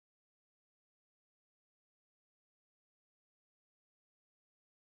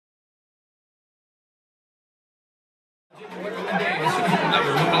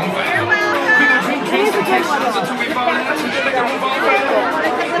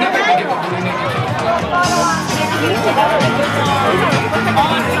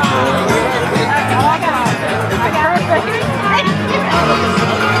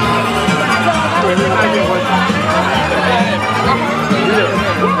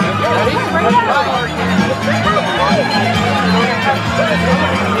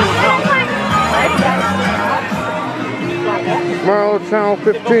Milltown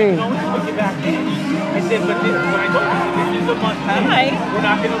 15. I said, but this, when I told you, this is a must-have. We're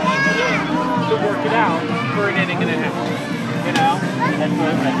not going to leave you to work it out for an inning and a half. You know?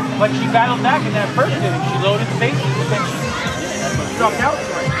 But she battled back in that first inning. She loaded the bases, and then she struck out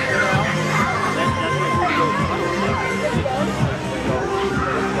for it. You know?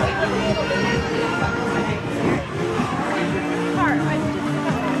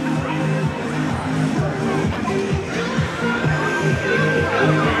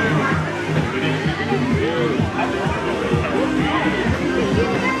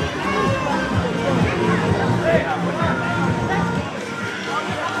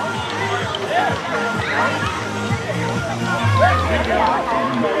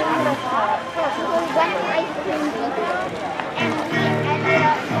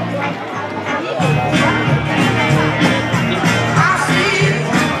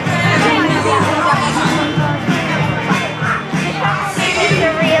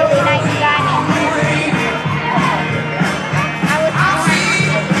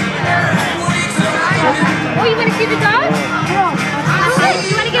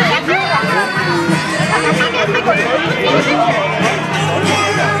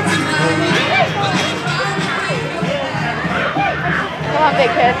 Come on,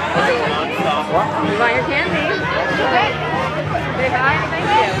 big kid. You want your candy? Okay. Say hi and thank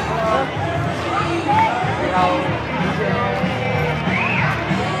you.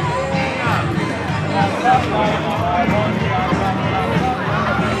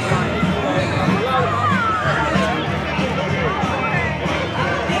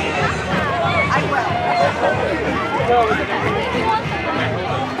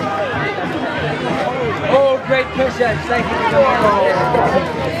 Oh, great princess. Thank you for coming over here.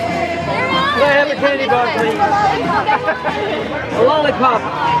 Can I have a candy bar, please? A lollipop.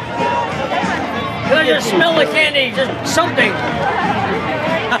 Can I just smell the candy? Just something.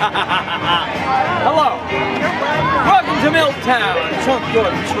 Hello. Welcome to Milltown. So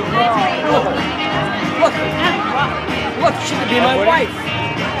good. Look, she could be my wife.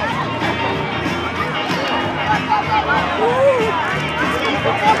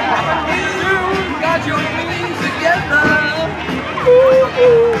 Got your wings together.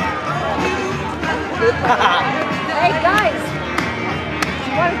 Hey guys.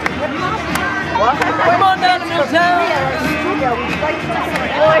 Come on down to Milltown.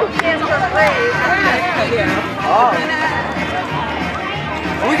 Oh.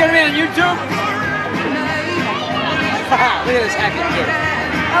 Are we gonna be on YouTube? Look at this happy kid.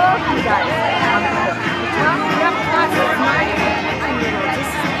 Hello, guys.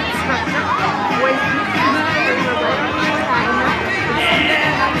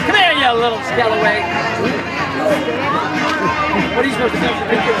 Come here, you little scallywag. What are you supposed to do?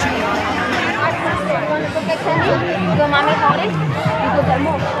 Pikachu? Go mommy hold it. You go get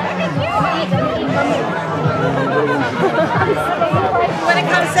more. You wanna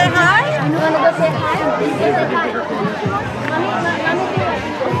come say hi? You wanna go say hi? Say hi.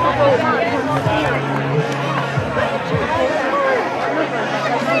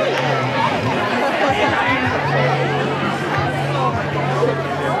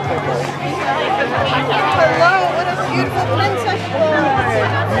 Hello, what a beautiful princess boy.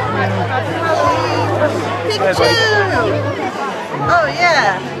 Pikachu! Oh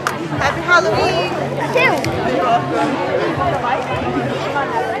yeah. Happy Halloween. Two.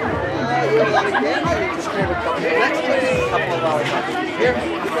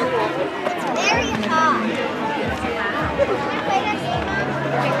 Very hot.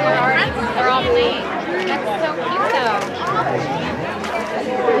 They're all bleed. That's so cute though.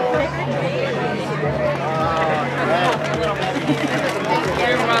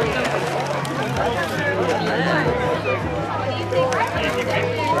 You're welcome.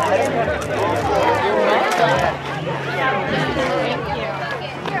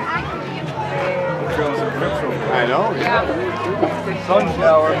 I know. Yeah. Sun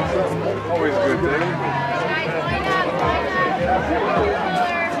shower. Always a good thing.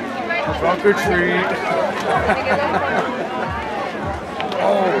 Trunk or treat.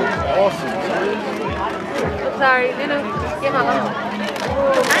 Oh, awesome. Sorry, Lulu. Give Mama.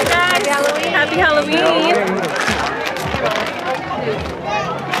 Hi guys. Happy Halloween. Happy Halloween. I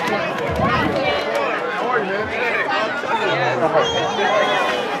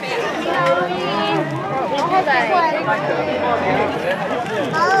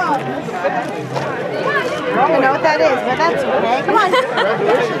don't know what that is, but that's okay. Come on.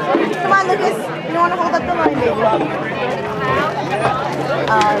 Come on, Lucas. You don't want to hold up the line, baby.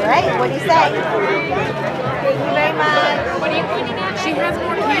 All right. What do you say? Thank you very much. What are you pointing at? She has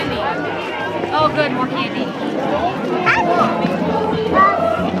more candy. Oh, good, more candy.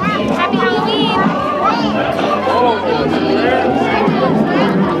 Happy Halloween!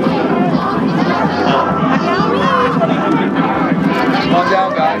 Calm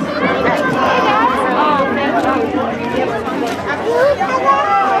down, guys.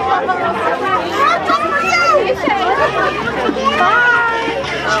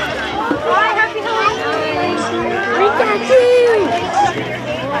 Bye, happy Halloween!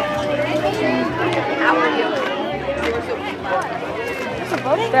 How are you?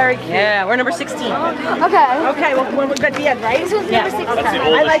 Very cute. Yeah, we're number 16. Okay. Okay, well, we're good at the end, right? This one's number 16. That's the I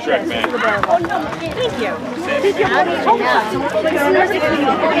oldest like trick, this. man. This is adorable. Thank you. Thank you. Number 16.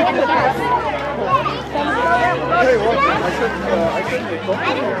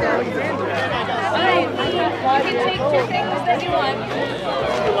 You can take 2 things that you want.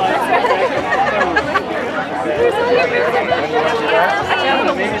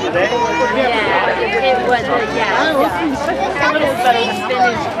 It was, a little better than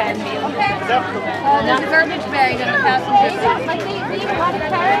spinach candy. There's a garbage bag in the passenger seat.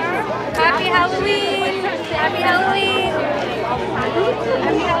 Happy Halloween! Happy Halloween!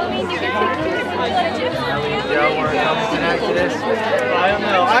 Happy Halloween! You can take 2 things. I don't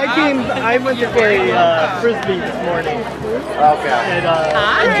know. I went to play frisbee this morning. Okay. And,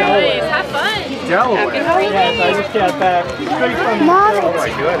 Nice! Have fun! Delaware. yes, I just got back. Straight from Oh my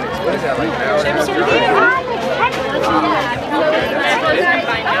goodness. What is that, like an hour and a half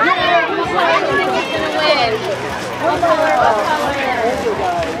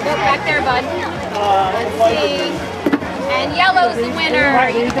Go back there, bud. Let's see. And yellow's the winner.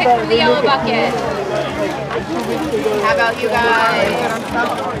 You can pick from the yellow bucket. How about you guys?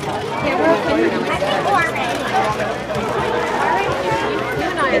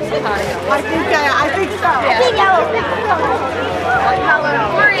 I think so. I think yellow. What color?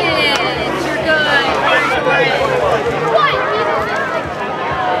 Orange. You're good. Orange. What?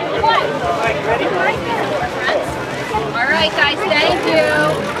 All right, guys. Thank you.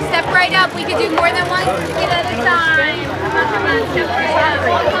 Step right up. We can do more than one kid at a time. Come on. Step right up.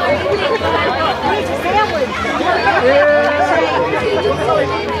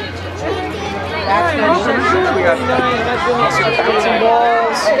 We got some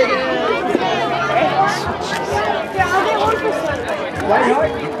balls.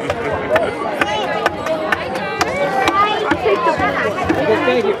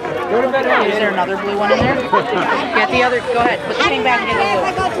 Thank you. Go to bed early. Is there another blue one in there? Get the other. Go ahead. Put the thing back and get the blue.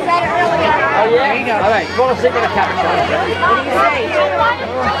 I got to bed earlier. Oh, yeah? There you go. All right. Go to sleep in a cabin. What do you say? You're welcome.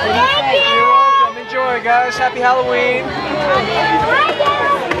 Enjoy, guys. Happy Halloween.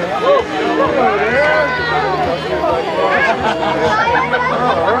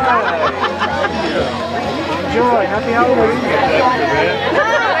 Enjoy. Happy Halloween.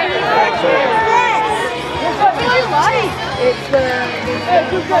 What do you like? It's the.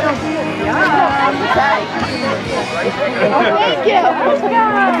 Thank you.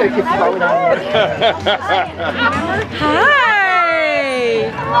 Hi,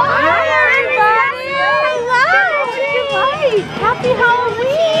 everybody. Hello. Happy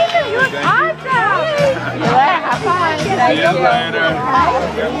Halloween. You look awesome. Have fun. Thank you.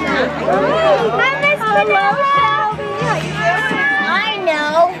 I miss Hello, Shelby. I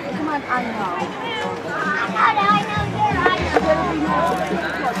know. Come on, I know.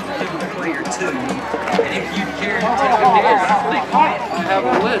 Player 2, and if you care to take a dare, I have a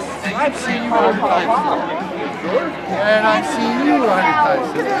list. I've seen you advertising. And I've seen you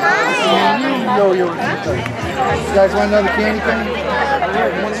advertising. I've seen you yo-yo. You guys want another candy cane?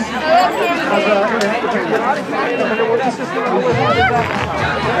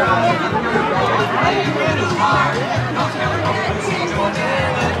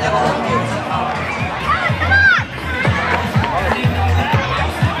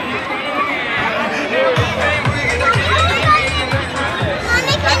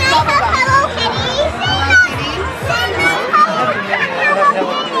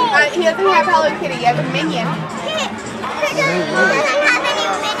 He doesn't have Hello Kitty, he has a minion. He doesn't have any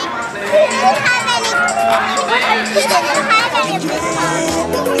mini. He doesn't have any.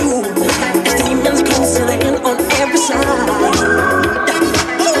 Demons closing on every side.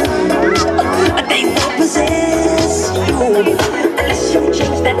 They will possess you.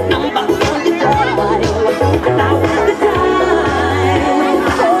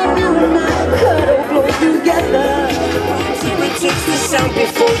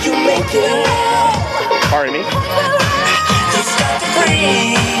 Pardon me? You start to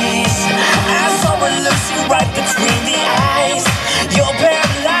freeze. I saw a Lucy right between the eyes. You're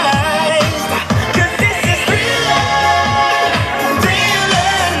paralyzed. 'Cause this is Thriller,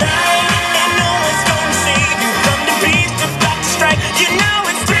 Thriller night. And no one's gonna save you from the beast about to strike. You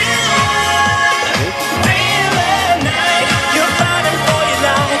know it's Thriller, Thriller night. You're fighting for your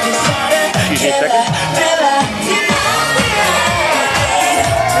life. You're starting killer, Thriller.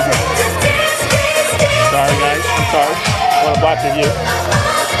 Sorry, guys. I'm sorry. I want to block the view.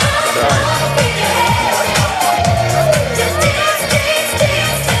 Sorry.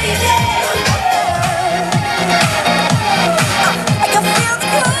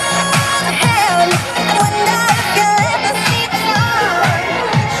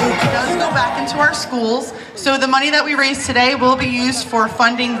 Our schools. So the money that we raise today will be used for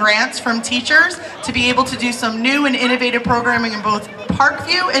funding grants from teachers to be able to do some new and innovative programming in both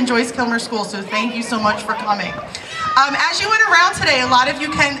Parkview and Joyce Kilmer schools. So thank you so much for coming. As you went around today, a lot of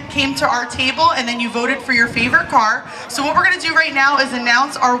you came to our table and then you voted for your favorite car. So what we're going to do right now is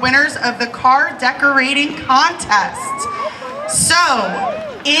announce our winners of the car decorating contest. So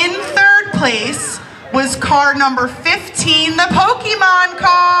in third place was car number 15, the Pokemon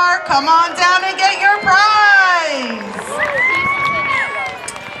car. Come on down and get your prize.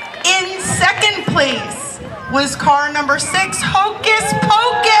 In second place was car number 6, Hocus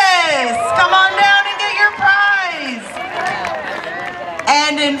Pocus. Come on down and get your prize.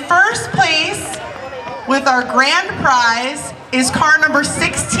 And in first place with our grand prize is car number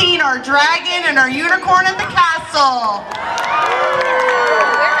 16, our dragon and our unicorn at the castle.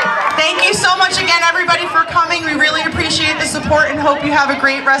 Thank you so much again, everybody, for coming. We really appreciate the support and hope you have a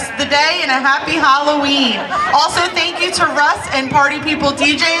great rest of the day and a happy Halloween. Also, thank you to Russ and Party People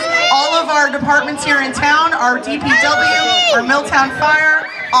DJs, all of our departments here in town, our DPW, our Milltown Fire,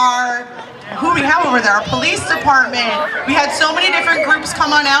 our, who do we have over there? Our police department. We had so many different groups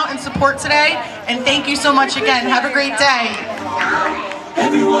come on out and support today, and thank you so much again. Have a great day.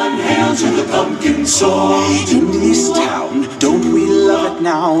 Everyone hail to the pumpkin song. In this town, don't we love it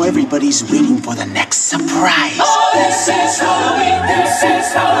now? Everybody's waiting for the next surprise. Oh, this is Halloween, this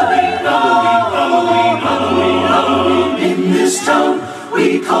is Halloween, Halloween, Halloween, Halloween, Halloween. In this town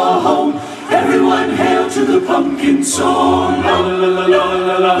we call home. Everyone hail to the pumpkin song. La la la la la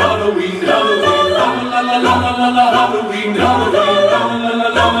la la Halloween, Halloween, la la la la la la Halloween, Halloween, la la la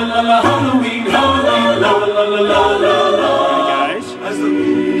la la la Halloween, Halloween, la la la la la la.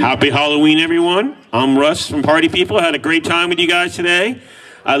 Happy Halloween, everyone. I'm Russ from Party People. I had a great time with you guys today.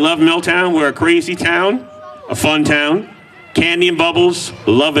 I love Milltown. We're a crazy town, a fun town. Candy and bubbles.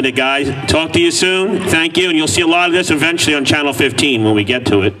 Loving it, guys. Talk to you soon. Thank you. And you'll see a lot of this eventually on Channel 15 when we get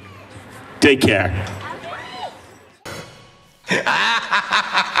to it. Take care. Ha ha ha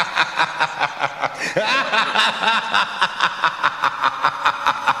ha.